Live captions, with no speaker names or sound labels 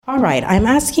All right, I'm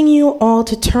asking you all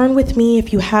to turn with me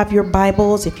if you have your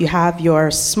Bibles, if you have your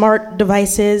smart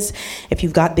devices, if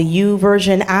you've got the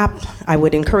YouVersion app. I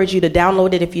would encourage you to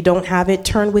download it if you don't have it.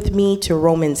 Turn with me to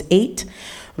Romans 8,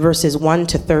 verses 1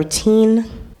 to 13,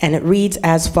 and it reads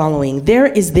as following. There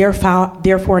is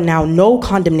therefore now no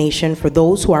condemnation for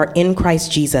those who are in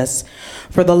Christ Jesus.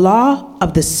 For the law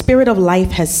of the Spirit of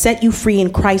life has set you free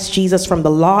in Christ Jesus from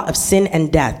the law of sin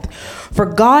and death. For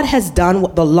God has done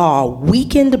what the law,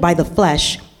 weakened by the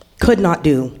flesh, could not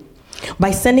do.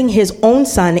 By sending his own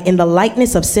Son in the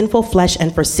likeness of sinful flesh,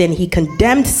 and for sin, he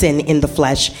condemned sin in the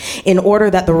flesh, in order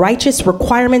that the righteous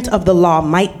requirement of the law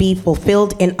might be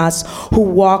fulfilled in us who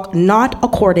walk not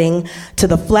according to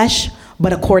the flesh,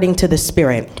 but according to the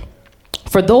Spirit.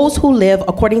 For those who live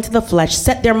according to the flesh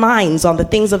set their minds on the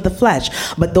things of the flesh,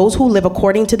 but those who live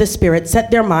according to the Spirit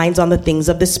set their minds on the things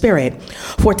of the Spirit.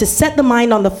 For to set the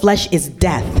mind on the flesh is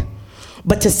death,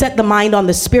 but to set the mind on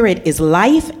the Spirit is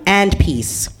life and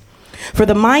peace. For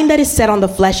the mind that is set on the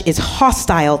flesh is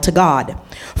hostile to God,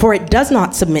 for it does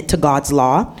not submit to God's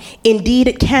law. Indeed,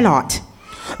 it cannot.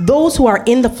 Those who are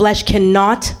in the flesh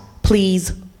cannot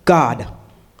please God.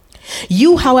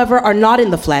 You, however, are not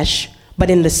in the flesh, but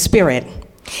in the Spirit.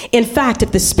 In fact,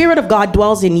 if the Spirit of God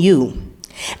dwells in you,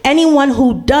 anyone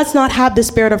who does not have the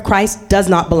Spirit of Christ does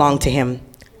not belong to him.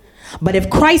 But if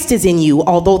Christ is in you,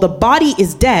 although the body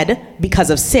is dead because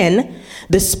of sin,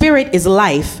 the Spirit is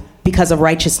life because of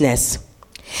righteousness.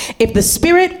 If the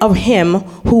Spirit of him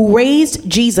who raised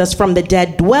Jesus from the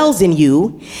dead dwells in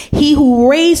you, he who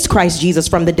raised Christ Jesus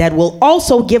from the dead will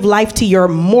also give life to your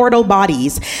mortal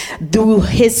bodies through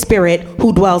his Spirit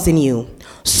who dwells in you.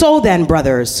 So then,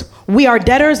 brothers, we are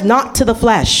debtors not to the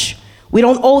flesh. We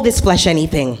don't owe this flesh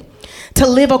anything, to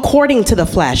live according to the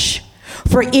flesh.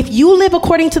 For if you live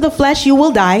according to the flesh, you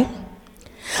will die.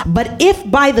 But if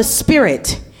by the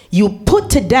Spirit you put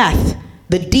to death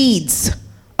the deeds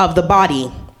of the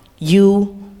body,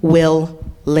 you will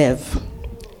live.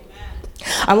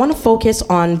 I want to focus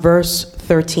on verse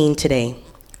 13 today.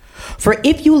 For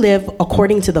if you live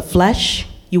according to the flesh,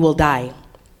 you will die.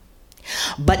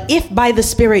 But if by the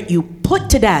Spirit you put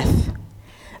to death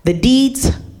the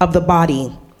deeds of the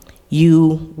body,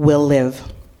 you will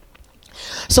live.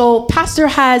 So Pastor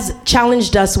has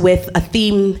challenged us with a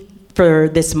theme for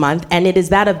this month, and it is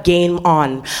that of Game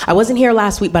On. I wasn't here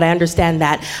last week, but I understand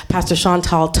that Pastor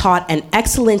Chantal taught an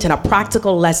excellent and a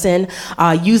practical lesson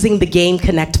using the game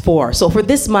Connect 4. So for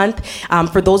this month,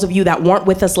 for those of you that weren't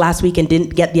with us last week and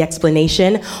didn't get the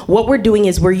explanation, what we're doing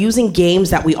is we're using games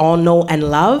that we all know and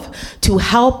love to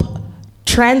help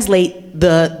translate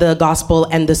the gospel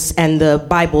and the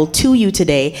Bible to you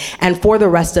today and for the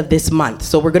rest of this month.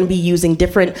 So we're going to be using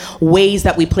different ways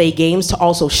that we play games to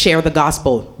also share the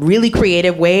gospel. Really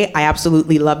creative way. I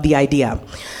absolutely love the idea.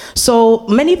 So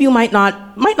many of you might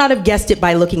not have guessed it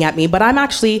by looking at me, but I'm a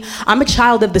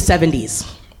child of the 70s,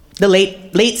 the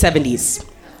late 70s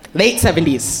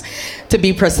to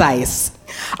be precise.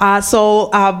 So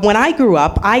when I grew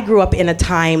up in a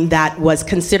time that was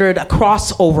considered a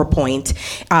crossover point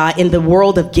in the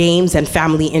world of games and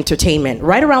family entertainment.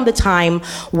 Right around the time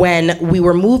when we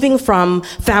were moving from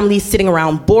families sitting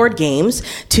around board games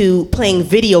to playing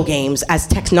video games as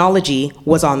technology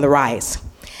was on the rise.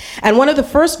 And one of the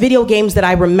first video games that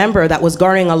I remember that was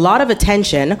garnering a lot of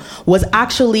attention was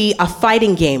actually a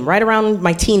fighting game right around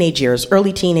my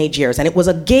early teenage years. And it was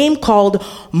a game called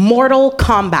Mortal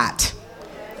Kombat.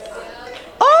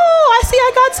 I see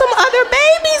I got some other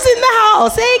babies in the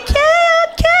house.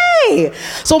 Okay.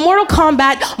 So Mortal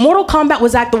Kombat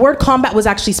the word combat was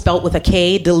actually spelt with a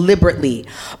K deliberately.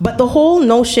 But the whole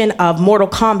notion of Mortal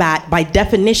Kombat, by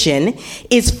definition,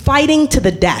 is fighting to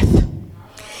the death.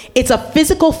 It's a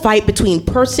physical fight between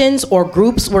persons or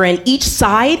groups wherein each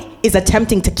side is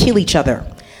attempting to kill each other.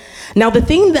 Now, the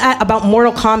thing about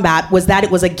Mortal Kombat was that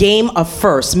it was a game of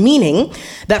firsts, meaning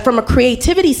that from a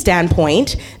creativity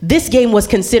standpoint, this game was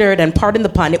considered, and pardon the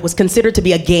pun, it was considered to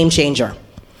be a game changer.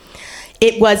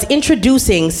 It was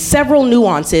introducing several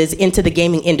nuances into the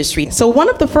gaming industry. So one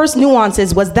of the first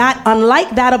nuances was that,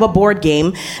 unlike that of a board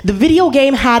game, the video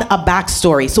game had a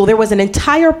backstory. So there was an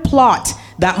entire plot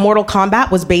that Mortal Kombat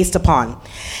was based upon.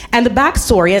 And the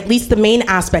backstory, at least the main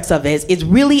aspects of it, is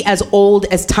really as old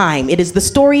as time. It is the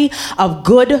story of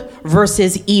good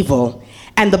versus evil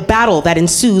and the battle that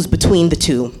ensues between the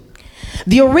two.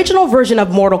 The original version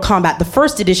of Mortal Kombat, the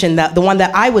first edition, the one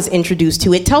that I was introduced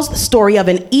to, it tells the story of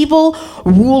an evil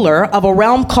ruler of a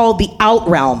realm called the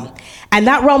Outrealm. And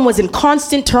that realm was in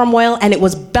constant turmoil, and it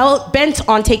was bent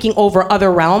on taking over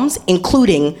other realms,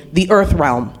 including the Earth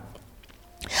realm.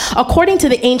 According to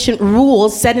the ancient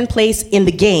rules set in place in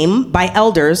the game by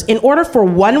elders, in order for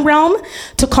one realm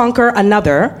to conquer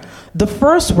another, the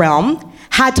first realm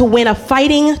had to win a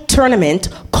fighting tournament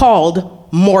called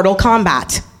Mortal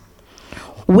Kombat,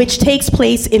 which takes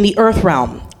place in the Earth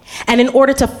realm. And in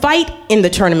order to fight in the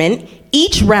tournament,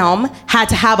 each realm had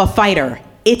to have a fighter,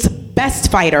 its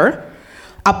best fighter,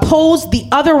 oppose the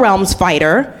other realm's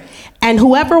fighter, and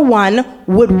whoever won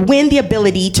would win the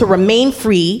ability to remain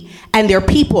free, and their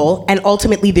people and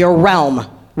ultimately their realm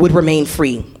would remain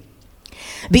free.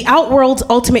 The Outworld's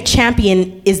ultimate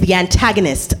champion is the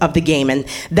antagonist of the game, and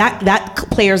that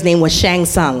player's name was Shang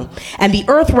Tsung. And the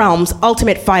Earth Realm's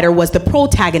ultimate fighter was the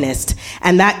protagonist,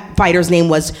 and that fighter's name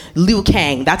was Liu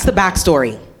Kang. That's the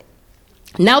backstory.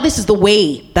 Now this is the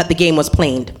way that the game was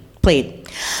played.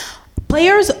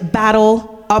 Players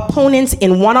battle opponents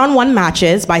in one-on-one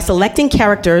matches by selecting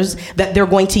characters that they're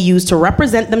going to use to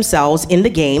represent themselves in the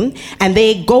game, and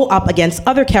they go up against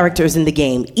other characters in the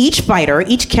game. Each fighter,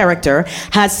 each character,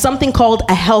 has something called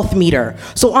a health meter.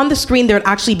 So on the screen there would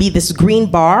actually be this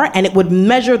green bar, and it would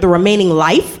measure the remaining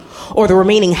life or the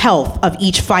remaining health of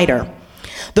each fighter.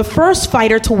 The first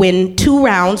fighter to win 2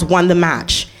 rounds won the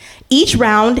match. Each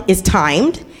round is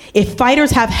timed. If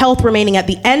fighters have health remaining at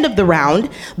the end of the round,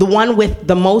 the one with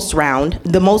the most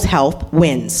health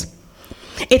wins.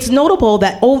 It's notable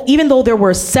that even though there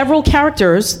were several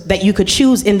characters that you could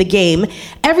choose in the game,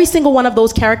 every single one of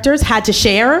those characters had to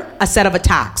share a set of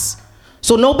attacks.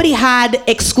 So nobody had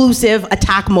exclusive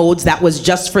attack modes that was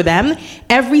just for them.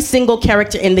 Every single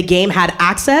character in the game had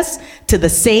access to the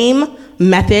same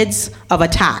methods of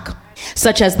attack,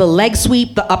 such as the leg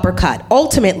sweep, the uppercut.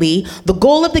 Ultimately, the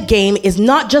goal of the game is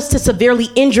not just to severely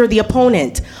injure the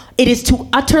opponent. It is to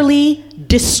utterly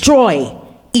destroy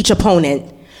each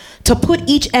opponent, to put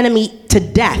each enemy to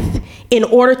death in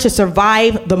order to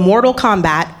survive the Mortal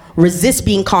Kombat, resist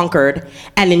being conquered,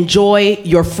 and enjoy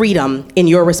your freedom in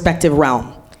your respective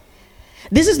realm.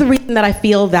 This is the reason that I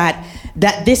feel that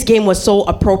this game was so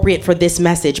appropriate for this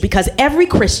message, because every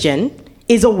Christian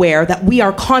is aware that we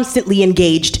are constantly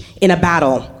engaged in a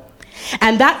battle.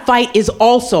 And that fight is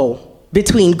also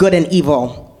between good and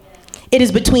evil. It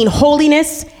is between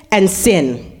holiness and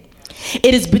sin.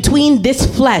 It is between this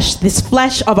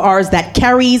flesh of ours that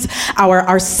carries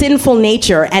our sinful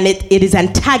nature, and it is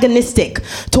antagonistic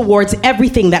towards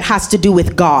everything that has to do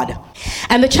with God.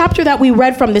 And the chapter that we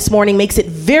read from this morning makes it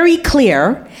very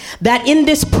clear that in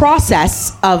this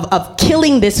process of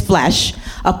killing this flesh,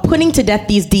 of putting to death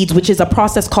these deeds, which is a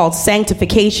process called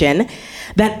sanctification,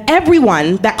 that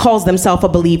everyone that calls themselves a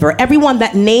believer, everyone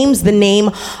that names the name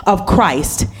of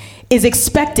Christ, is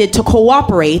expected to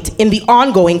cooperate in the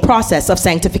ongoing process of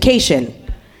sanctification.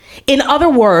 In other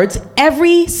words,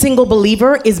 every single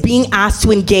believer is being asked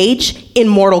to engage in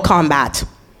Mortal Kombat.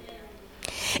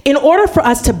 In order for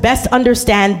us to best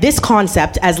understand this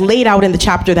concept as laid out in the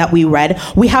chapter that we read,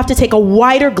 we have to take a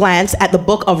wider glance at the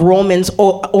book of Romans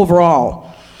overall.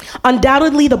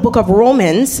 Undoubtedly, the book of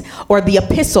Romans, or the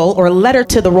epistle or letter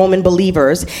to the Roman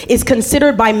believers, is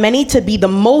considered by many to be the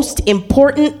most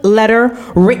important letter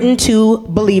written to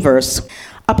believers.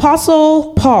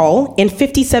 Apostle Paul, in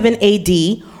 57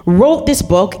 AD, wrote this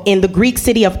book in the Greek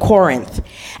city of Corinth.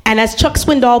 And as Chuck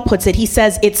Swindoll puts it, he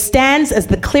says, it stands as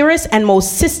the clearest and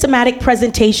most systematic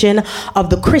presentation of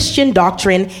the Christian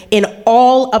doctrine in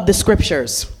all of the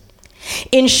scriptures.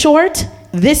 In short,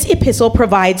 this epistle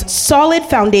provides solid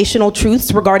foundational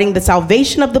truths regarding the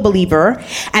salvation of the believer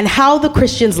and how the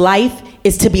Christian's life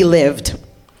is to be lived.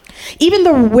 Even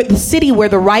the city where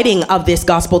the writing of this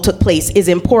gospel took place is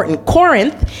important.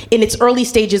 Corinth, in its early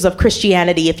stages of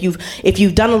Christianity, if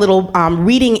you've done a little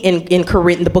reading in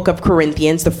the book of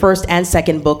Corinthians, the first and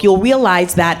second book, you'll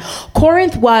realize that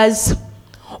Corinth was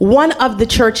one of the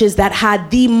churches that had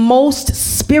the most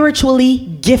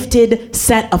spiritually gifted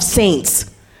set of saints.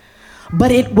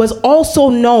 But it was also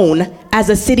known as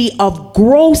a city of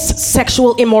gross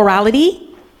sexual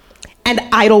immorality and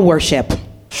idol worship.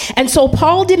 And so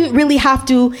Paul didn't really have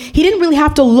to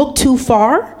look too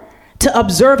far to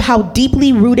observe how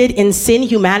deeply rooted in sin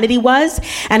humanity was,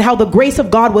 and how the grace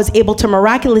of God was able to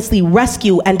miraculously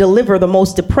rescue and deliver the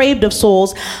most depraved of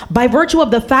souls by virtue of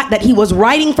the fact that he was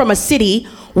writing from a city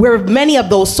where many of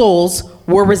those souls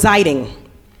were residing.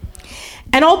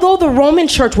 And although the Roman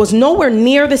church was nowhere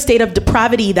near the state of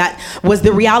depravity that was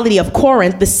the reality of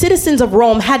Corinth, the citizens of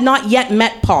Rome had not yet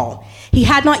met Paul. He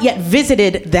had not yet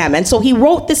visited them. And so he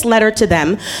wrote this letter to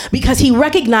them because he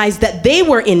recognized that they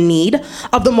were in need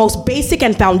of the most basic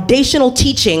and foundational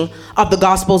teaching of the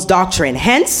gospel's doctrine.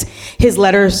 Hence, his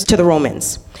letters to the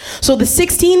Romans. So the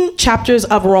 16 chapters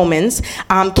of Romans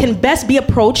can best be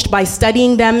approached by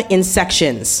studying them in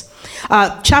sections.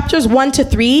 Chapters 1 to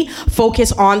 3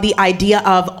 focus on the idea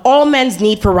of all men's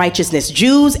need for righteousness,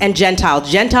 Jews and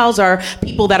Gentiles. Gentiles are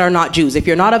people that are not Jews. If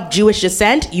you're not of Jewish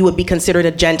descent, you would be considered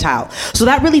a Gentile. So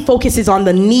that really focuses on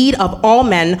the need of all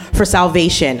men for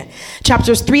salvation.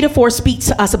 Chapters 3 to 4 speak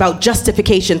to us about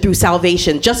justification through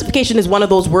salvation. Justification is one of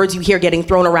those words you hear getting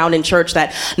thrown around in church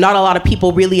that not a lot of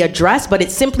people really address, but it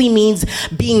simply means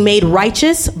being made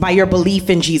righteous by your belief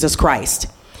in Jesus Christ.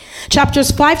 Chapters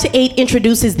 5 to 8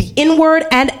 introduces the inward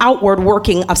and outward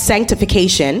working of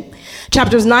sanctification.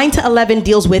 Chapters 9 to 11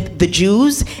 deals with the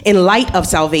Jews in light of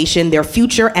salvation, their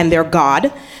future, and their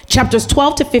God. Chapters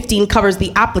 12 to 15 covers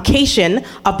the application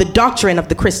of the doctrine of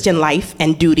the Christian life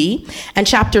and duty. And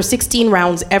chapter 16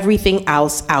 rounds everything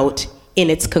else out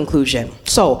in its conclusion.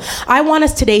 So I want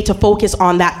us today to focus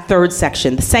on that third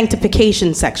section, the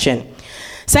sanctification section.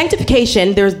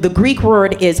 Sanctification, the Greek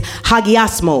word is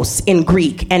hagiasmos in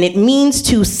Greek, and it means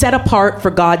to set apart for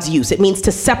God's use. It means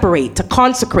to separate, to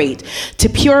consecrate, to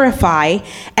purify,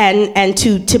 and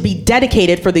to be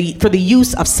dedicated for the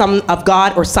use of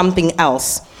God or something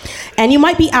else. And you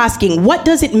might be asking, what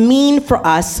does it mean for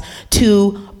us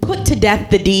to put to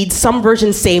death the deeds? Some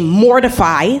versions say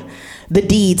mortify the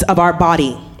deeds of our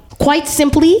body. Quite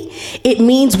simply, it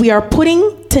means we are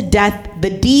putting to death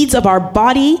the deeds of our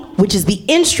body, which is the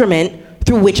instrument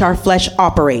through which our flesh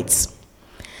operates.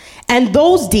 And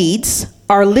those deeds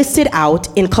are listed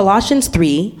out in Colossians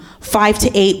 3, 5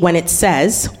 to 8, when it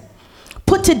says,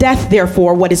 "Put to death,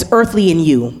 therefore, what is earthly in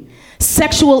you,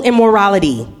 sexual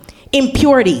immorality,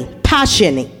 impurity,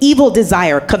 passion, evil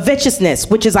desire, covetousness,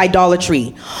 which is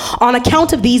idolatry. On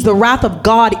account of these, the wrath of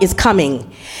God is coming.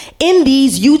 In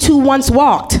these you too once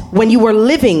walked when you were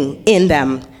living in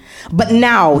them. But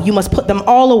now you must put them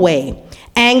all away: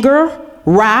 anger,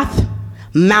 wrath,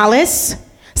 malice,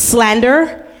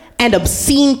 slander, and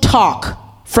obscene talk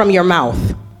from your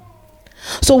mouth."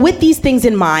 So with these things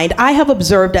in mind, I have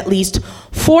observed at least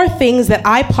 4 things that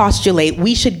I postulate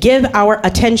we should give our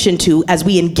attention to as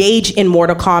we engage in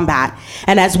mortal combat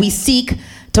and as we seek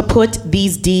to put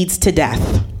these deeds to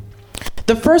death.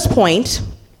 The first point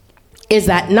is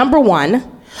that, number 1,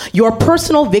 your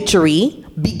personal victory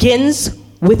begins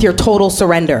with your total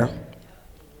surrender.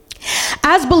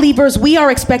 As believers, we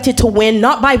are expected to win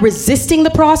not by resisting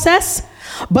the process,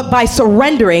 but by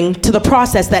surrendering to the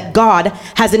process that God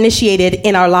has initiated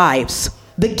in our lives.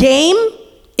 The game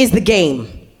is the game.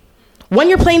 When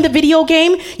you're playing the video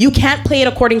game, you can't play it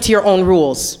according to your own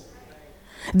rules.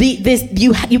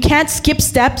 You can't skip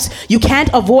steps. You can't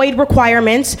avoid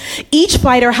requirements. Each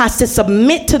fighter has to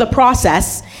submit to the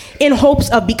process in hopes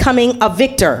of becoming a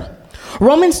victor.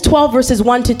 Romans 12 verses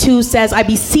 1 to 2 says, "I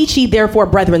beseech ye therefore,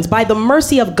 brethren, by the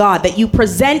mercy of God, that you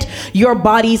present your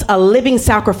bodies a living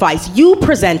sacrifice." You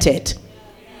present it.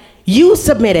 You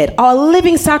submit it, a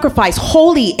living sacrifice,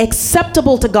 holy,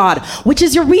 acceptable to God, which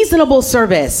is your reasonable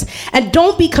service. And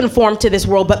don't be conformed to this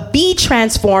world, but be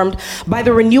transformed by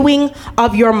the renewing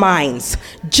of your minds.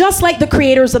 Just like the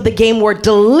creators of the game were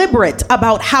deliberate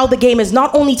about how the game is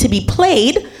not only to be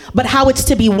played, but how it's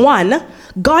to be won,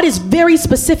 God is very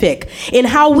specific in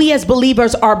how we as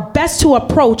believers are best to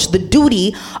approach the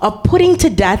duty of putting to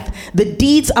death the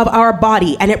deeds of our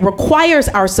body. And it requires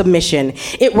our submission.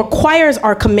 It requires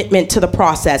our commitment to the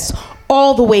process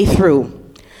all the way through.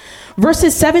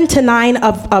 Verses 7 to 9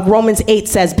 of Romans 8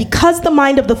 says, "Because the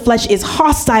mind of the flesh is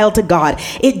hostile to God,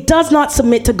 it does not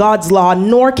submit to God's law,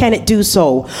 nor can it do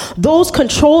so. Those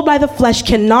controlled by the flesh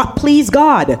cannot please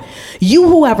God. You,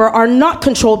 however, are not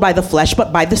controlled by the flesh,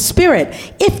 but by the Spirit,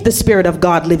 if the Spirit of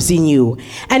God lives in you.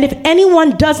 And if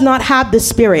anyone does not have the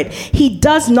Spirit, he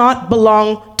does not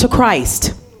belong to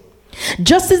Christ."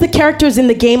 Just as the characters in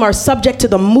the game are subject to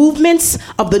the movements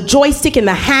of the joystick in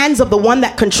the hands of the one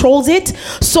that controls it,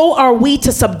 so are we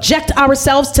to subject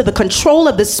ourselves to the control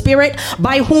of the Spirit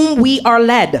by whom we are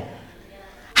led.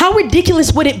 How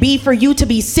ridiculous would it be for you to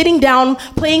be sitting down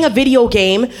playing a video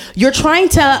game? You're trying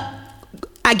to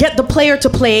get the player to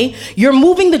play. You're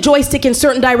moving the joystick in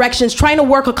certain directions, trying to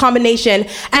work a combination.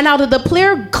 And out of the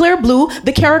clear blue,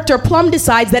 the character Plum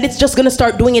decides that it's just going to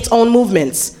start doing its own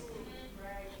movements.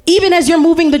 Even as you're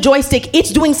moving the joystick, it's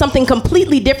doing something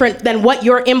completely different than what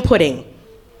you're inputting.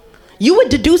 You would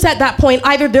deduce at that point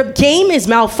either the game is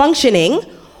malfunctioning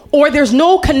or there's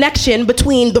no connection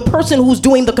between the person who's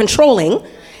doing the controlling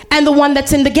and the one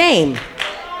that's in the game.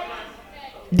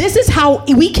 This is how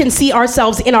we can see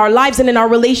ourselves in our lives and in our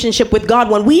relationship with God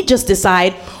when we just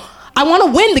decide, I want to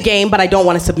win the game, but I don't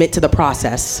want to submit to the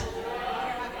process.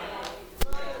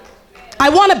 I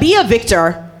want to be a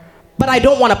victor, but I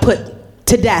don't want to put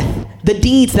to death the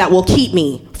deeds that will keep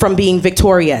me from being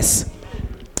victorious.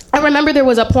 I remember there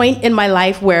was a point in my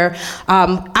life where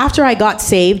after I got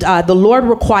saved, the Lord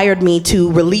required me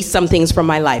to release some things from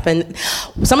my life. And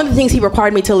some of the things he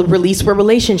required me to release were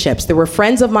relationships. There were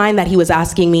friends of mine that he was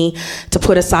asking me to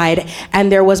put aside.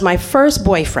 And there was my first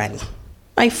boyfriend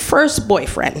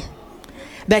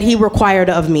that he required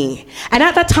of me. And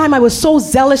at that time, I was so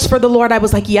zealous for the Lord. I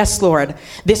was like, yes, Lord,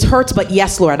 this hurts, but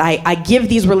yes, Lord, I give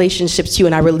these relationships to you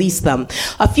and I release them.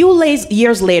 A few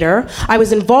years later, I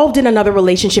was involved in another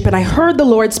relationship and I heard the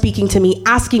Lord speaking to me,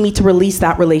 asking me to release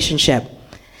that relationship.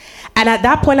 And at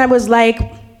that point, I was like,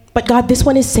 but God, this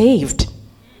one is saved.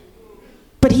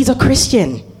 But he's a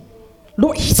Christian.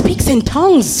 Lord, he speaks in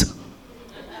tongues.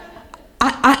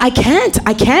 I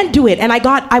can't do it. And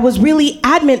I was really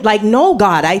adamant, like, no,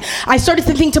 God. I started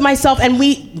to think to myself, and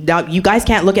now you guys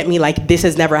can't look at me like this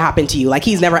has never happened to you. Like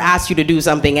he's never asked you to do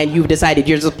something and you've decided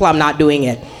you're just plumb not doing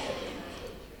it.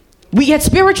 We get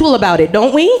spiritual about it,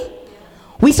 don't we?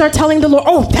 We start telling the Lord,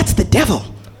 oh, that's the devil.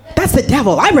 That's the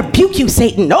devil. I rebuke you,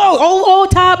 Satan. Oh,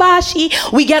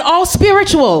 Tabashi. We get all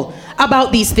spiritual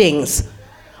about these things.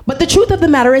 But the truth of the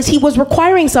matter is he was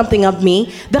requiring something of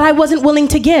me that I wasn't willing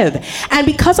to give. And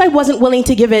because I wasn't willing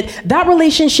to give it, that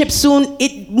relationship soon,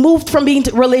 it moved from being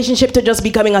a relationship to just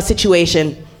becoming a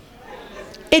situation.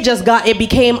 It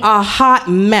became a hot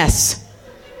mess.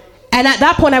 And at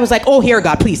that point I was like, oh, here,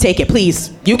 God, please take it,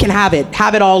 please. You can have it.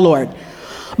 Have it all, Lord.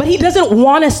 But he doesn't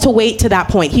want us to wait to that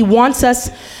point. He wants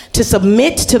us to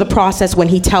submit to the process when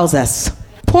he tells us.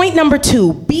 Point number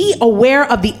 2, be aware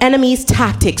of the enemy's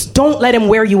tactics. Don't let him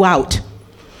wear you out.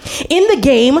 In the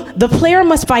game, the player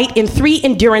must fight in 3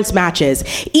 endurance matches,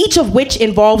 each of which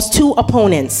involves 2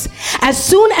 opponents. As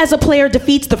soon as a player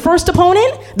defeats the first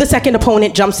opponent, the second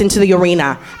opponent jumps into the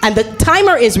arena, and the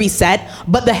timer is reset,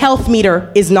 but the health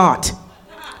meter is not.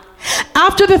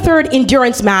 After the 3rd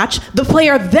endurance match, the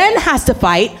player then has to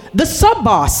fight the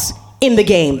sub-boss in the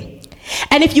game.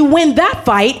 And if you win that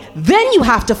fight, then you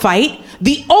have to fight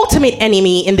the ultimate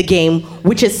enemy in the game,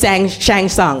 which is Shang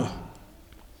Tsung.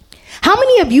 How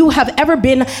many of you have ever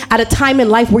been at a time in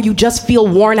life where you just feel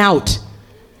worn out?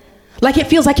 Like it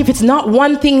feels like if it's not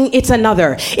one thing, it's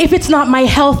another. If it's not my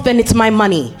health, then it's my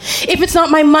money. If it's not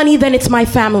my money, then it's my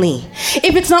family.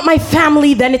 If it's not my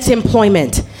family, then it's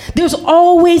employment. There's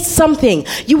always something.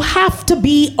 You have to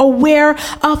be aware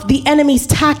of the enemy's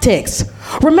tactics.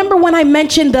 Remember when I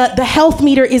mentioned the health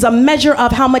meter is a measure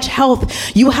of how much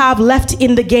health you have left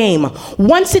in the game.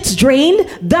 Once it's drained,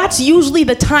 that's usually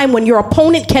the time when your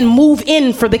opponent can move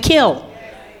in for the kill.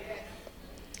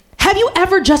 Have you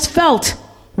ever just felt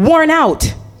worn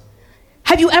out?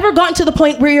 Have you ever gotten to the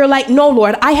point where you're like, no,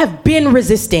 Lord, I have been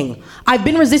resisting. I've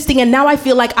been resisting and now I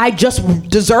feel like I just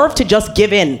deserve to just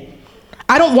give in.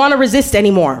 I don't want to resist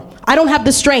anymore. I don't have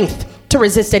the strength to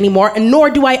resist anymore, and nor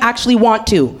do I actually want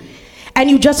to. And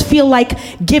you just feel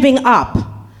like giving up.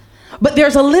 But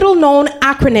there's a little known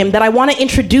acronym that I want to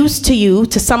introduce to you,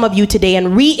 to some of you today,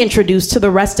 and reintroduce to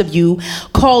the rest of you,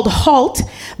 called HALT,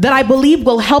 that I believe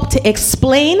will help to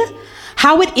explain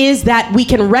how it is that we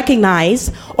can recognize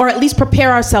or at least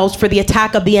prepare ourselves for the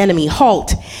attack of the enemy.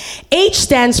 HALT. H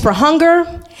stands for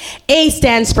hunger, A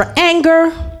stands for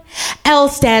anger, L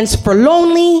stands for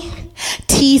lonely,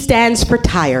 T stands for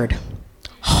tired.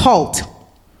 HALT.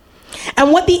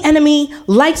 And what the enemy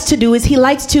likes to do is he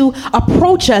likes to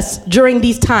approach us during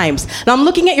these times. Now I'm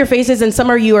looking at your faces and some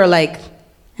of you are like,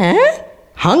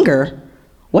 hunger?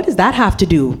 What does that have to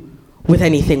do with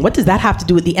anything? What does that have to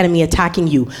do with the enemy attacking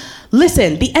you?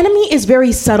 Listen, the enemy is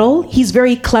very subtle, he's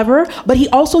very clever, but he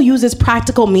also uses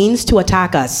practical means to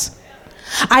attack us.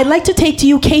 I'd like to take to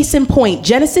you case in point.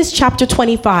 Genesis chapter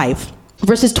 25,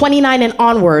 verses 29 and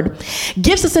onward,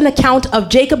 gives us an account of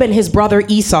Jacob and his brother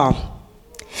Esau.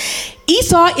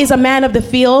 Esau is a man of the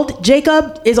field.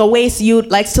 Jacob is a waste youth,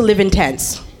 likes to live in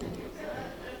tents.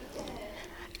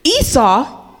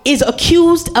 Esau is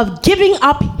accused of giving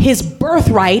up his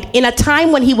birthright in a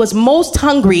time when he was most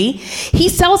hungry. He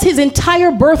sells his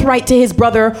entire birthright to his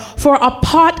brother for a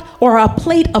pot or a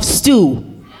plate of stew.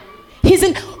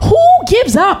 Who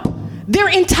gives up their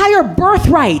entire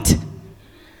birthright?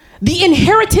 The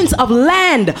inheritance of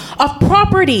land, of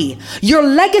property, your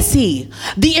legacy,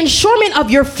 the ensurement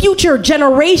of your future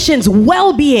generations'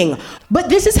 well-being. But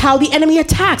this is how the enemy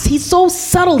attacks. He's so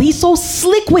subtle. He's so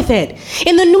slick with it.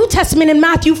 In the New Testament, in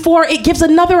Matthew 4, it gives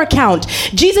another account.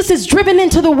 Jesus is driven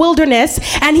into the wilderness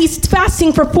and he's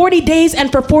fasting for 40 days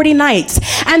and for 40 nights.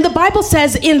 And the Bible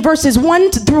says in verses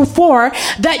 1 through 4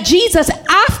 that Jesus,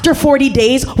 after 40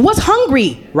 days, was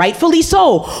hungry. Rightfully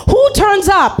so. Who turns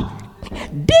up?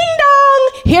 Ding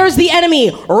dong! Here There's the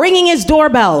enemy ringing his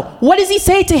doorbell. What does he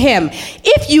say to him?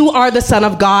 If you are the Son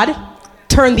of God,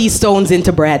 turn these stones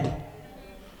into bread.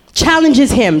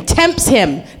 Challenges him, tempts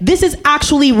him. This is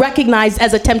actually recognized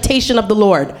as a temptation of the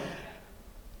Lord.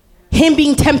 Him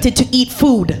being tempted to eat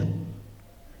food.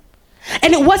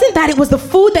 And it wasn't that it was the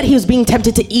food that he was being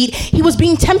tempted to eat. He was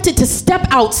being tempted to step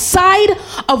outside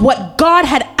of what God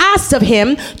had asked of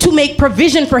him to make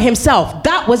provision for himself.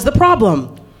 That was the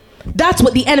problem. That's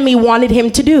what the enemy wanted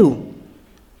him to do.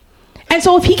 And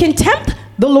so if he can tempt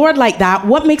the Lord like that,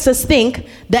 what makes us think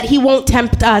that he won't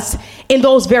tempt us in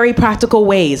those very practical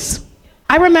ways?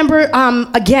 I remember,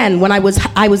 again, when I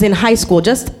was in high school,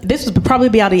 this was probably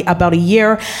about a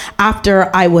year after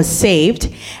I was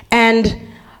saved. And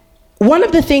one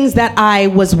of the things that I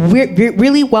was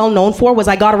really well known for was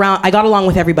I got along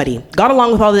with everybody. Got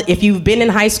along with if you've been in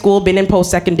high school, been in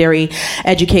post-secondary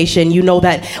education, you know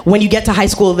that when you get to high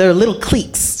school, there are little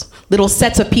cliques, little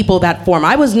sets of people that form.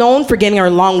 I was known for getting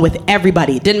along with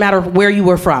everybody. Didn't matter where you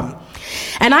were from.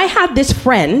 And I had this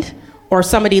friend, or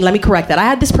somebody, let me correct that. I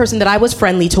had this person that I was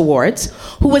friendly towards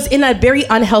who was in a very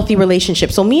unhealthy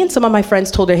relationship. So me and some of my friends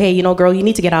told her, hey, girl, you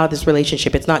need to get out of this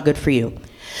relationship. It's not good for you.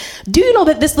 Do you know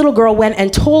that this little girl went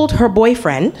and told her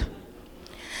boyfriend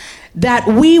that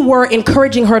we were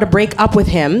encouraging her to break up with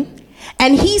him,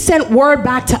 and he sent word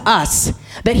back to us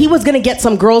that he was going to get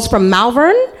some girls from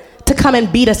Malvern to come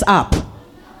and beat us up?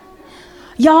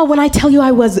 Y'all, when I tell you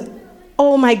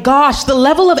oh my gosh, the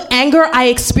level of anger I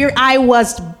experienced, I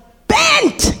was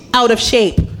bent out of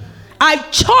shape. I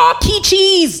chalky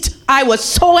cheesed. I was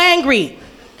so angry.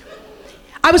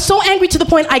 I was so angry to the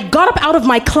point I got up out of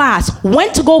my class,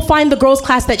 went to go find the girls'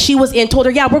 class that she was in, told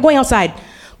her, yeah, we're going outside.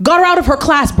 Got her out of her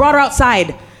class, brought her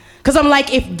outside. Because I'm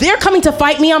like, if they're coming to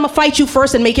fight me, I'm going to fight you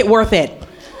first and make it worth it.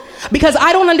 Because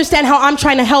I don't understand how I'm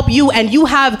trying to help you and you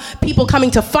have people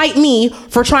coming to fight me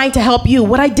for trying to help you.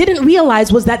 What I didn't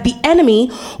realize was that the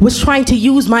enemy was trying to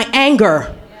use my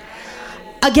anger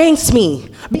against me,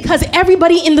 because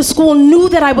everybody in the school knew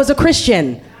that I was a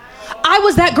Christian. I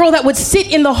was that girl that would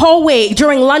sit in the hallway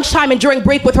during lunchtime and during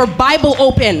break with her Bible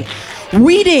open,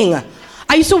 reading.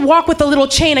 I used to walk with a little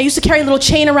chain. I used to carry a little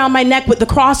chain around my neck with the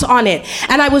cross on it.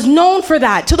 And I was known for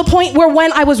that, to the point where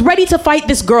when I was ready to fight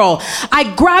this girl,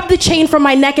 I grabbed the chain from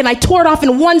my neck and I tore it off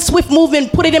in one swift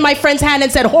movement, put it in my friend's hand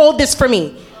and said, hold this for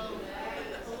me.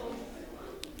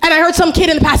 And I heard some kid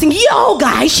in the passing, yo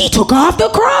guys, she took off the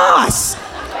cross.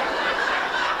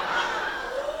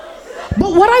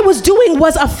 But what I was doing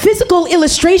was a physical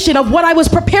illustration of what I was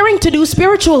preparing to do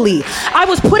spiritually. I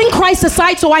was putting Christ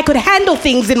aside so I could handle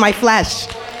things in my flesh.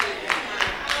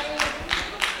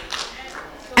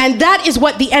 And that is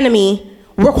what the enemy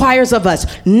requires of us.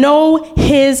 Know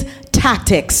his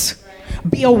tactics.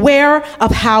 Be aware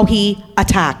of how he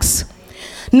attacks.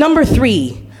 Number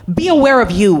 3, be aware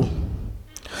of you.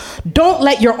 Don't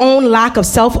let your own lack of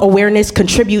self-awareness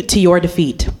contribute to your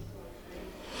defeat.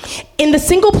 In the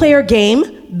single player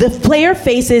game, the player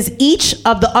faces each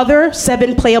of the other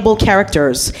 7 playable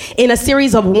characters in a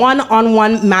series of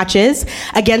one-on-one matches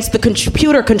against the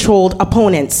computer-controlled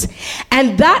opponents.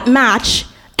 And that match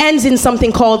ends in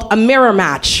something called a mirror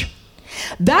match.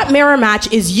 That mirror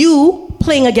match is you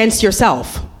playing against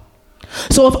yourself.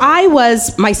 So if I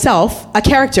was myself, a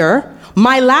character,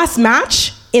 my last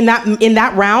match in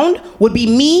that round would be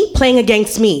me playing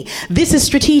against me. This is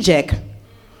strategic.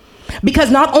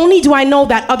 Because not only do I know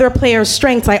that other player's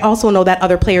strengths, I also know that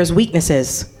other player's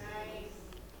weaknesses.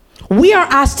 We are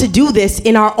asked to do this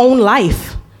in our own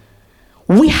life.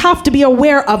 We have to be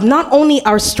aware of not only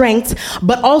our strengths,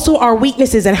 but also our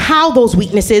weaknesses and how those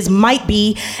weaknesses might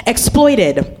be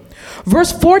exploited.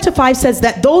 Verse 4-5 says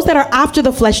that those that are after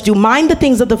the flesh do mind the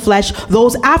things of the flesh,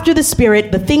 those after the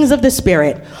spirit, the things of the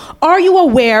spirit. Are you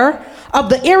aware of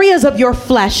the areas of your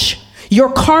flesh,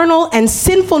 your carnal and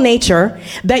sinful nature,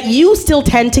 that you still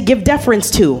tend to give deference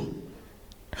to?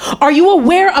 Are you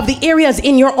aware of the areas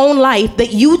in your own life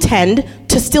that you tend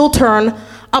to still turn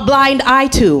a blind eye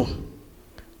to?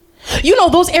 You know,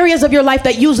 those areas of your life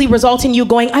that usually result in you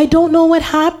going, I don't know what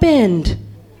happened.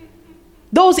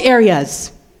 Those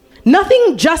areas.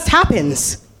 Nothing just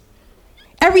happens.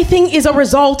 Everything is a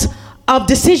result of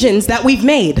decisions that we've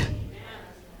made.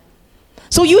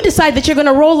 So you decide that you're going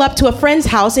to roll up to a friend's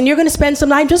house and you're going to spend some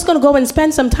time, I'm just going to go and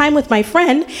spend some time with my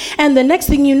friend. And the next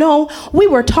thing you know, we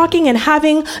were talking and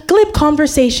having glib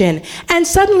conversation. And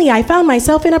suddenly I found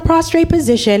myself in a prostrate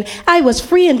position. I was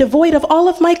free and devoid of all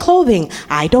of my clothing.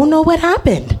 I don't know what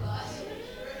happened.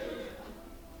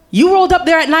 You rolled up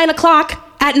there at 9 o'clock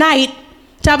at night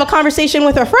to have a conversation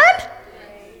with a friend?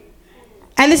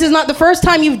 And this is not the first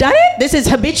time you've done it. This is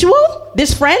habitual.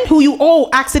 This friend who you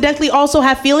accidentally also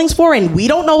have feelings for and we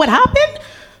don't know what happened.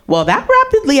 Well, that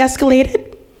rapidly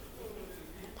escalated.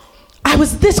 I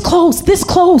was this close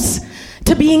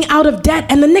to being out of debt.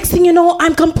 And the next thing you know,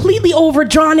 I'm completely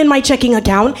overdrawn in my checking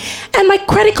account and my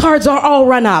credit cards are all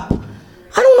run up.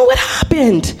 I don't know what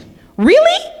happened.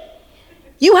 Really?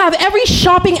 You have every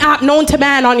shopping app known to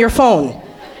man on your phone.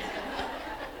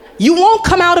 You won't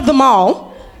come out of the mall.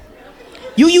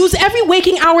 You use every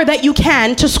waking hour that you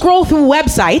can to scroll through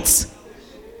websites,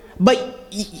 but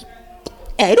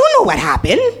I don't know what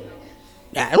happened.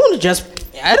 I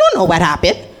don't know what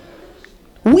happened.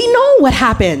 We know what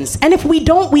happens, and if we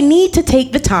don't, we need to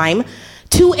take the time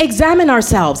to examine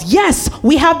ourselves. Yes,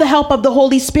 we have the help of the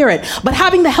Holy Spirit, but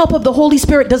having the help of the Holy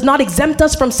Spirit does not exempt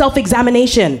us from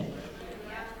self-examination.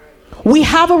 We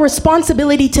have a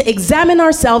responsibility to examine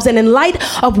ourselves, and in light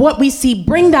of what we see,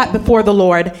 bring that before the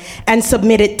Lord and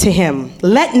submit it to Him.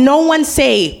 Let no one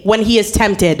say when he is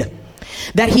tempted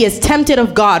that he is tempted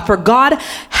of God, for God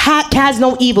has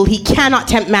no evil. He cannot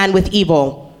tempt man with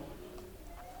evil.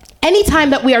 Anytime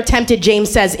that we are tempted,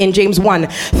 James says in James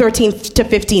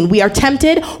 1:13-15, we are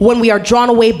tempted when we are drawn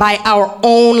away by our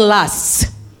own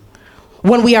lusts.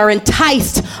 When we are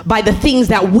enticed by the things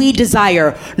that we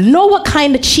desire. Know what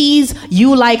kind of cheese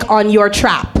you like on your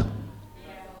trap.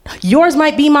 Yours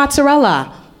might be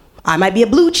mozzarella. I might be a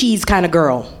blue cheese kind of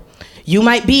girl. You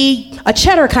might be a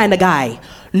cheddar kind of guy.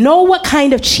 Know what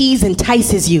kind of cheese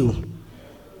entices you.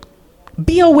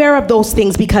 Be aware of those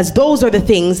things, because those are the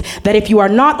things that if you are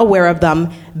not aware of them,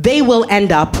 they will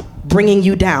end up bringing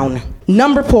you down.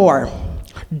 Number 4,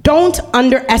 don't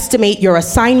underestimate your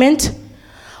assignment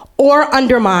or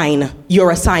undermine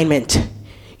your assignment.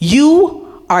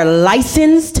 You are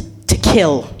licensed to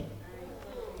kill.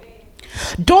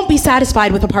 Don't be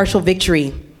satisfied with a partial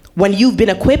victory when you've been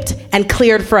equipped and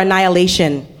cleared for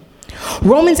annihilation.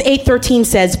 Romans 8:13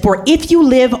 says, "For if you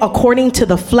live according to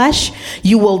the flesh,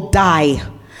 you will die.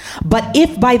 But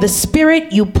if by the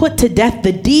Spirit you put to death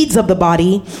the deeds of the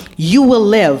body, you will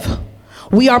live."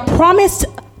 We are promised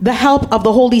the help of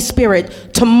the Holy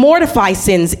Spirit to mortify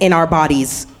sins in our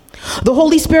bodies. The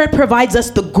Holy Spirit provides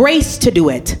us the grace to do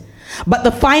it, but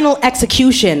the final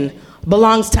execution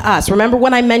belongs to us. Remember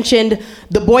when I mentioned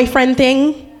the boyfriend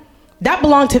thing? That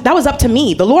was up to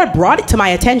me. The Lord brought it to my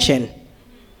attention,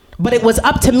 but it was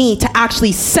up to me to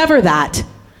actually sever that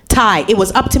tie. It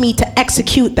was up to me to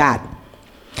execute that.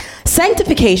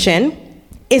 Sanctification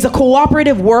is a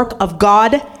cooperative work of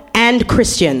God and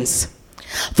Christians.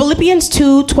 Philippians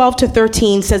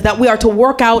 2:12-13 says that we are to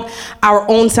work out our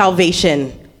own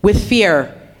salvation with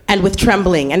fear and with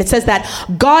trembling. And it says that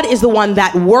God is the one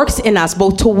that works in us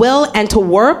both to will and to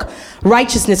work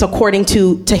righteousness according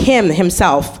to Him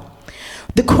Himself.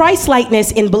 The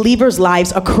Christ-likeness in believers'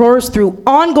 lives occurs through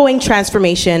ongoing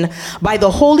transformation by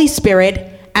the Holy Spirit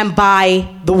and by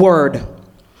the Word.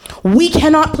 We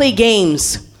cannot play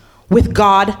games with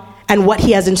God and what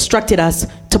He has instructed us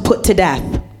to put to death.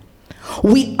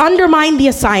 We undermine the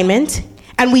assignment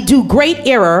and we do great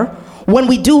error when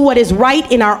we do what is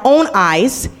right in our own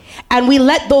eyes and we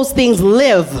let those things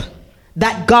live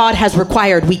that God has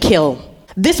required we kill.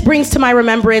 This brings to my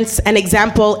remembrance an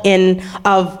example in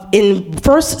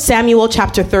 1 Samuel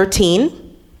chapter 13.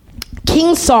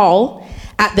 King Saul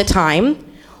at the time,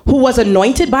 who was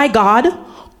anointed by God,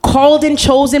 called and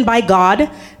chosen by God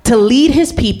to lead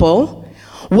his people,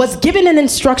 was given an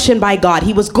instruction by God.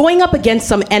 He was going up against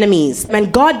some enemies,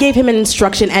 and God gave him an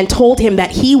instruction and told him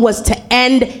that he was to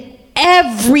end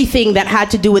everything that had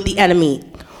to do with the enemy.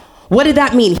 What did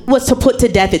that mean? He was to put to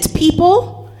death its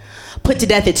people, put to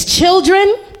death its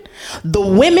children, the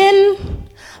women,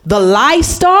 the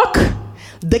livestock,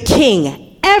 the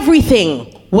king. Everything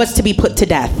was to be put to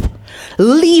death.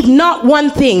 Leave not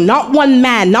one thing, not one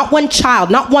man, not one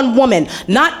child, not one woman,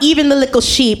 not even the little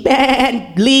sheep,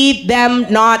 and leave them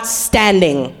not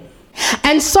standing.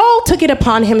 And Saul took it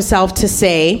upon himself to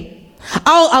say,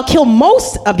 I'll kill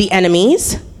most of the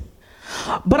enemies,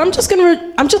 but I'm just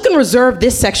gonna reserve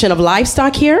this section of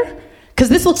livestock here, because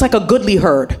this looks like a goodly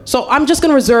herd. So I'm just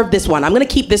gonna reserve this one. I'm gonna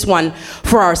keep this one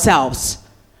for ourselves.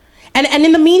 And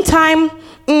in the meantime,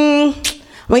 I'm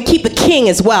gonna keep the king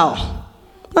as well.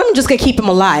 I'm just gonna keep him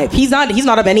alive. He's not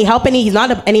of any help, he's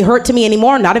not of any hurt to me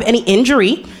anymore, not of any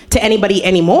injury to anybody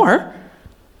anymore.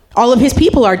 All of his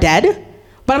people are dead,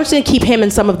 but I'm just gonna keep him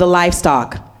and some of the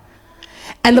livestock.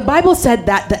 And the Bible said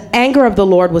that the anger of the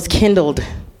Lord was kindled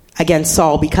against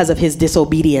Saul because of his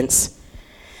disobedience.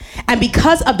 And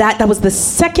because of that, that was the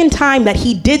second time that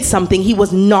he did something he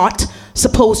was not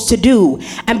supposed to do.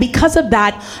 And because of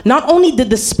that, not only did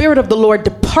the Spirit of the Lord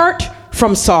depart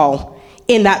from Saul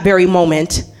in that very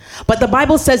moment, but the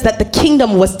Bible says that the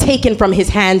kingdom was taken from his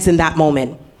hands in that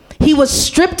moment. He was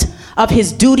stripped of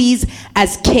his duties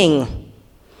as king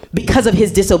because of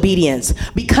his disobedience,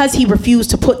 because he refused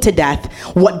to put to death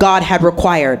what God had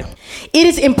required. It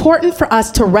is important for us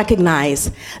to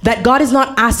recognize that God is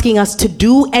not asking us to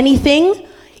do anything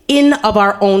in of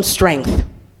our own strength.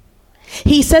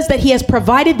 He says that he has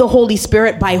provided the Holy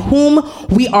Spirit by whom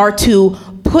we are to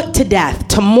put to death,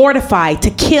 to mortify,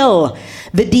 to kill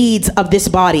the deeds of this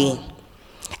body.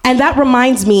 And that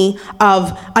reminds me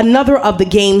of another of the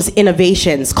game's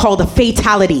innovations called a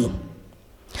fatality.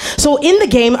 So in the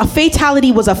game, a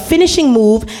fatality was a finishing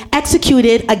move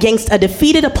executed against a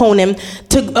defeated opponent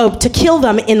to kill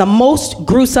them in the most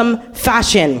gruesome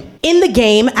fashion. In the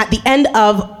game, at the end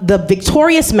of the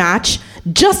victorious match,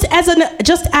 just as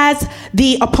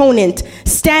the opponent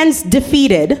stands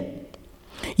defeated,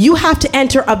 you have to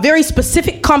enter a very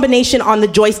specific combination on the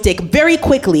joystick very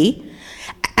quickly,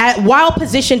 while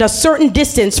positioned a certain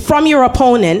distance from your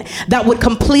opponent that would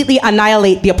completely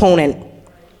annihilate the opponent.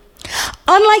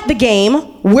 Unlike the game,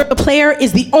 where the player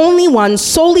is the only one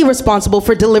solely responsible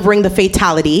for delivering the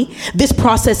fatality, this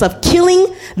process of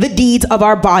killing the deeds of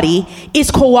our body is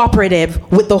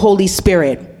cooperative with the Holy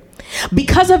Spirit.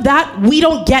 Because of that, we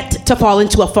don't get to fall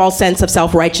into a false sense of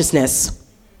self-righteousness.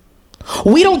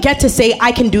 We don't get to say,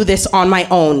 I can do this on my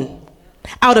own.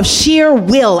 Out of sheer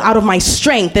will, out of my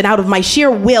strength, and out of my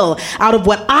sheer will, out of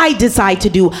what I decide to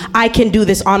do, I can do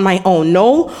this on my own.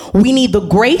 No, we need the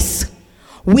grace,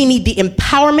 we need the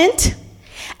empowerment,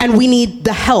 and we need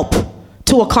the help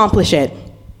to accomplish it.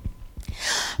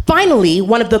 Finally,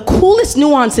 one of the coolest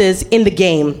nuances in the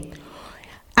game,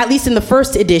 at least in the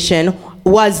first edition,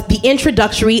 was the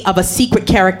introduction of a secret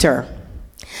character.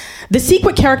 The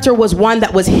secret character was one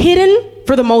that was hidden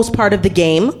for the most part of the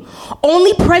game,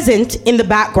 only present in the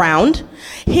background,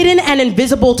 hidden and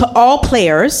invisible to all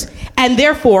players, and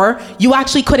therefore you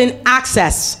actually couldn't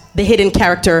access the hidden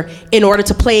character in order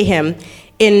to play him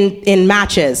in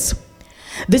matches.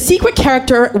 The secret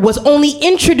character was only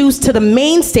introduced to the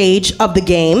main stage of the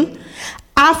game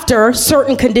after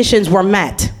certain conditions were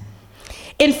met.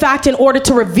 In fact, in order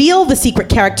to reveal the secret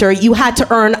character, you had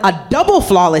to earn a double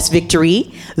flawless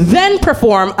victory, then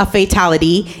perform a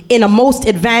fatality in a most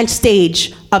advanced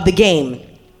stage of the game.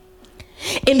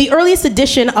 In the earliest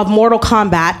edition of Mortal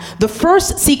Kombat, the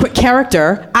first secret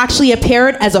character actually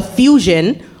appeared as a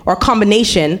fusion or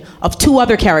combination of two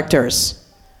other characters.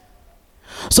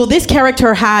 So this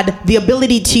character had the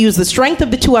ability to use the strength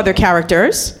of the two other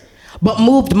characters, but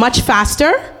moved much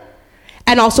faster,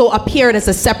 and also appeared as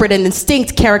a separate and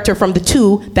distinct character from the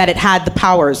two that it had the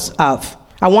powers of.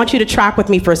 I want you to track with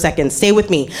me for a second. Stay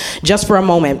with me just for a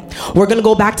moment. We're going to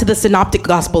go back to the Synoptic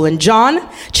Gospel in John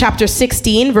chapter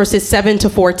 16, verses 7 to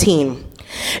 14.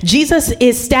 Jesus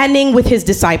is standing with his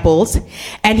disciples,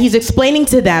 and he's explaining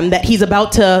to them that he's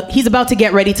about to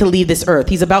get ready to leave this earth.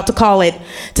 He's about to call it,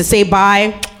 to say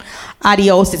bye,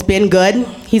 adios, it's been good.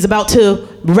 He's about to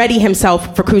ready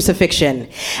himself for crucifixion.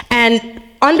 And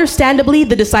understandably,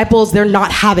 the disciples, they're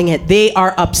not having it. They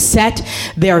are upset.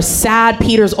 They're sad.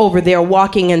 Peter's over there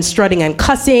walking and strutting and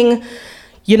cussing,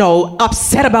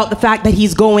 upset about the fact that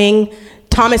he's going.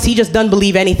 Thomas, he just doesn't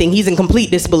believe anything. He's in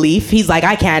complete disbelief. He's like,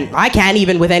 I can't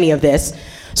even with any of this.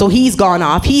 So he's gone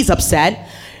off. He's upset.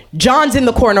 John's in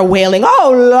the corner wailing,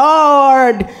 oh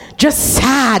Lord, just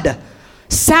sad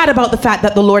about the fact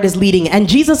that the Lord is leading. And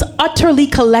Jesus utterly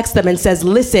collects them and says,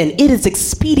 listen, it is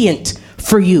expedient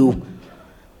for you.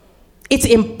 It's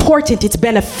important, it's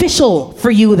beneficial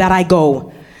for you that I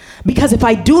go. Because if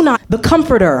I do not, the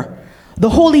Comforter, the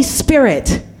Holy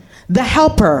Spirit, the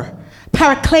Helper,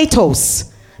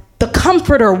 Parakletos, the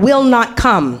Comforter will not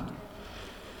come.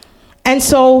 And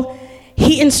so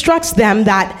he instructs them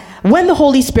that when the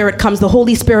Holy Spirit comes, the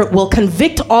Holy Spirit will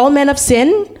convict all men of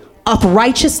sin, of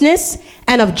righteousness,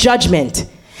 and of judgment.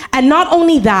 And not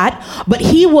only that, but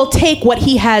he will take what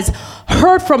he has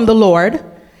heard from the Lord,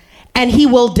 and he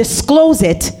will disclose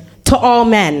it to all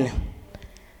men.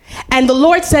 And the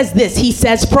Lord says this, he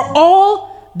says, for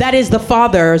all that is the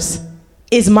Father's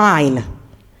is mine,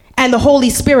 and the Holy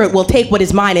Spirit will take what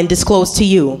is mine and disclose to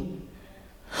you.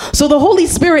 So the Holy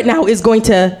Spirit now is going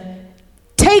to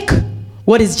take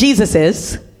what is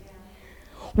Jesus's,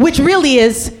 which really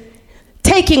is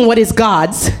taking what is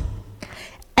God's,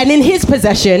 and in his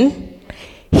possession,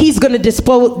 he's going to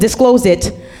disclose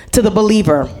it to the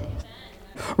believer.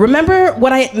 Remember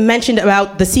what I mentioned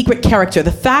about the secret character,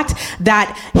 the fact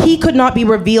that he could not be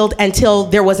revealed until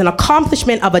there was an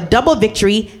accomplishment of a double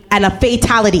victory and a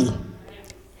fatality.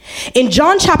 In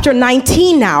John chapter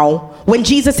 19 now, when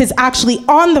Jesus is actually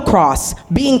on the cross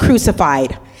being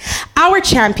crucified, Our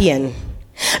champion,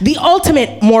 the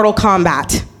ultimate Mortal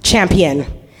Kombat champion,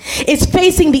 is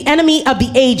facing the enemy of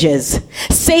the ages,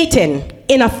 Satan,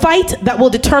 in a fight that will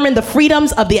determine the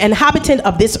freedoms of the inhabitant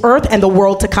of this earth and the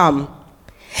world to come.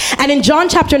 And in John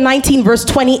chapter 19, verse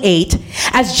 28,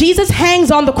 as Jesus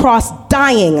hangs on the cross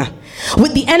dying,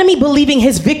 with the enemy believing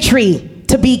his victory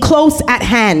to be close at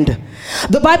hand,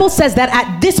 the Bible says that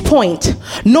at this point,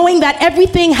 knowing that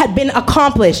everything had been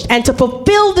accomplished and to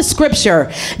fulfill the scripture,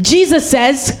 Jesus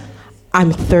says,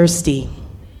 I'm thirsty.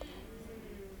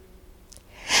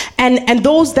 And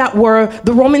those that were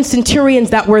the Roman centurions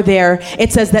that were there,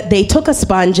 it says that they took a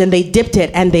sponge and they dipped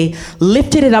it and they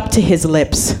lifted it up to his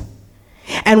lips.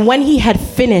 And when he had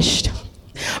finished,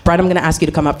 Brad, I'm going to ask you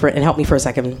to come up and help me for a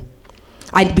second.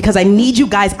 Because I need you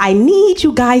guys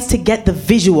to get the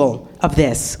visual of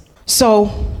this. So,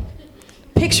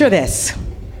 picture this.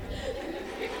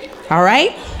 All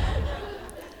right?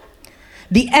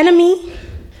 The enemy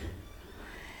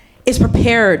is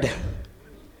prepared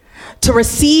to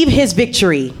receive his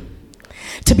victory,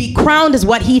 to be crowned as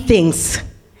what he thinks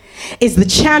is the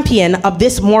champion of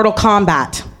this Mortal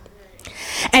Kombat.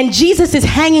 And Jesus is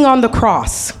hanging on the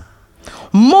cross,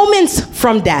 moments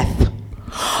from death.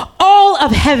 All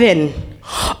of heaven,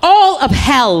 all of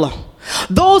hell,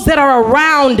 those that are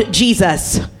around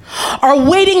Jesus are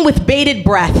waiting with bated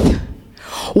breath,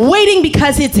 waiting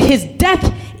because his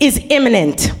death is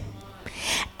imminent.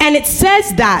 And it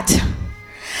says that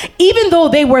even though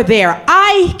they were there,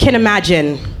 I can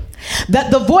imagine that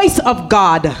the voice of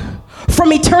God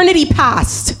from eternity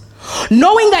past,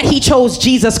 knowing that he chose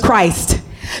Jesus Christ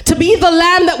to be the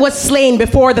lamb that was slain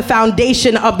before the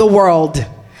foundation of the world,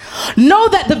 know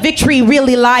that the victory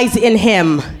really lies in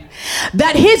him,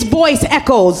 that his voice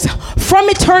echoes from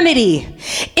eternity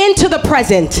into the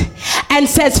present and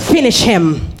says, finish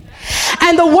him.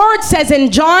 And the word says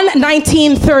in John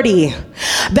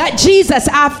 19:30 that Jesus,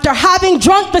 after having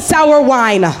drunk the sour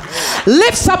wine,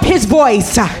 lifts up his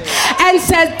voice and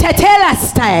says,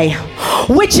 tetelestai,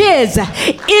 which is,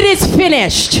 it is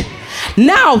finished.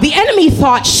 Now the enemy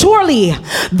thought, surely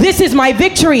this is my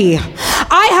victory.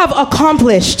 I have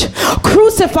accomplished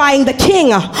crucifying the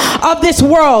king of this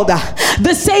world,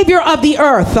 the savior of the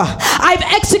earth. I've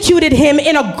executed him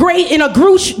in a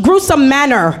gruesome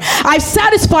manner. I've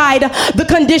satisfied the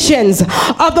conditions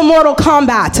of the Mortal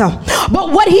Kombat.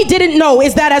 But what he didn't know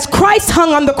is that as Christ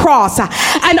hung on the cross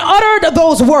and uttered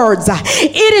those words,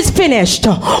 it is finished.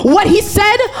 What he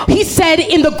said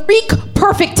in the Greek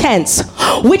perfect tense,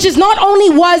 which is not only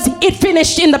was it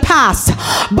finished in the past,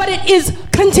 but it is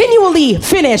continually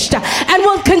finished and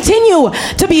will continue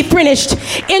to be finished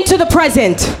into the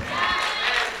present.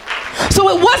 So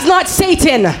it was not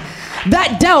Satan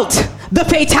that dealt the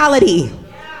fatality.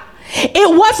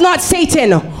 It was not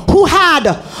Satan who had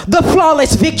the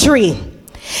flawless victory.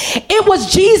 It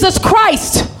was Jesus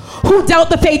Christ who dealt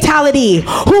the fatality,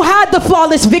 who had the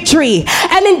flawless victory.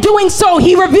 And in doing so,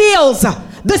 he reveals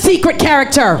the secret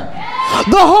character,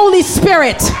 the Holy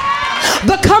Spirit,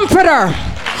 the Comforter,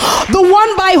 the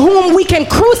one by whom we can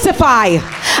crucify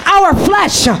our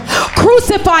flesh,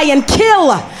 crucify and kill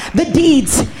the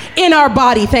deeds in our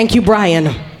body. Thank you,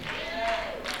 Brian.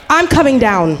 I'm coming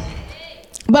down,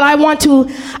 but I want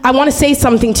to say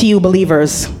something to you,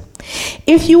 believers.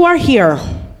 If you are here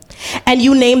and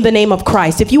you name the name of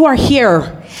Christ, if you are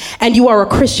here and you are a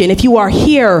Christian, if you are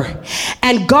here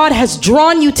and God has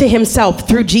drawn you to himself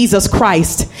through Jesus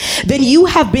Christ, then you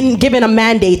have been given a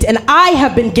mandate, and I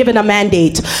have been given a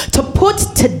mandate to put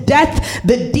to death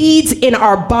the deeds in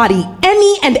our body,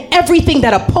 any and everything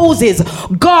that opposes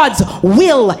God's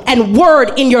will and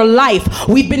word in your life.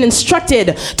 We've been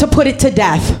instructed to put it to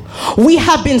death. We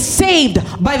have been saved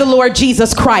by the Lord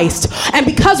Jesus Christ, and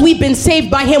because we've been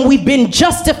saved by him, we've been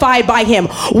justified by him.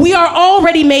 We are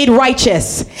already made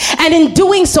righteous, and in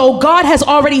doing so, God has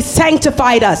already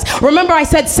sanctified us. Remember, I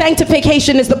said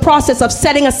sanctification is the process of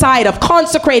setting aside, of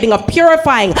consecrating, of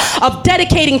purifying, of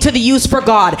dedicating to the use for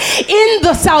God. In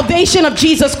the salvation of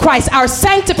Jesus Christ, our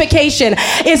sanctification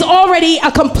is already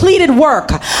a completed work,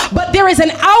 but there is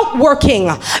an outworking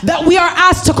that we are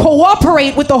asked to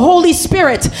cooperate with the Holy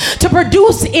Spirit to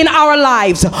produce in our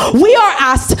lives. We are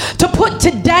asked to put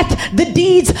to death the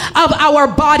deeds of our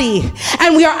body,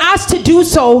 and we are asked to do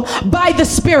so by the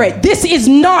Spirit. This is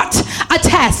not a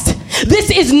test.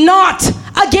 This is not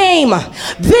a game.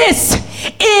 This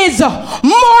is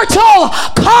Mortal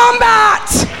Kombat.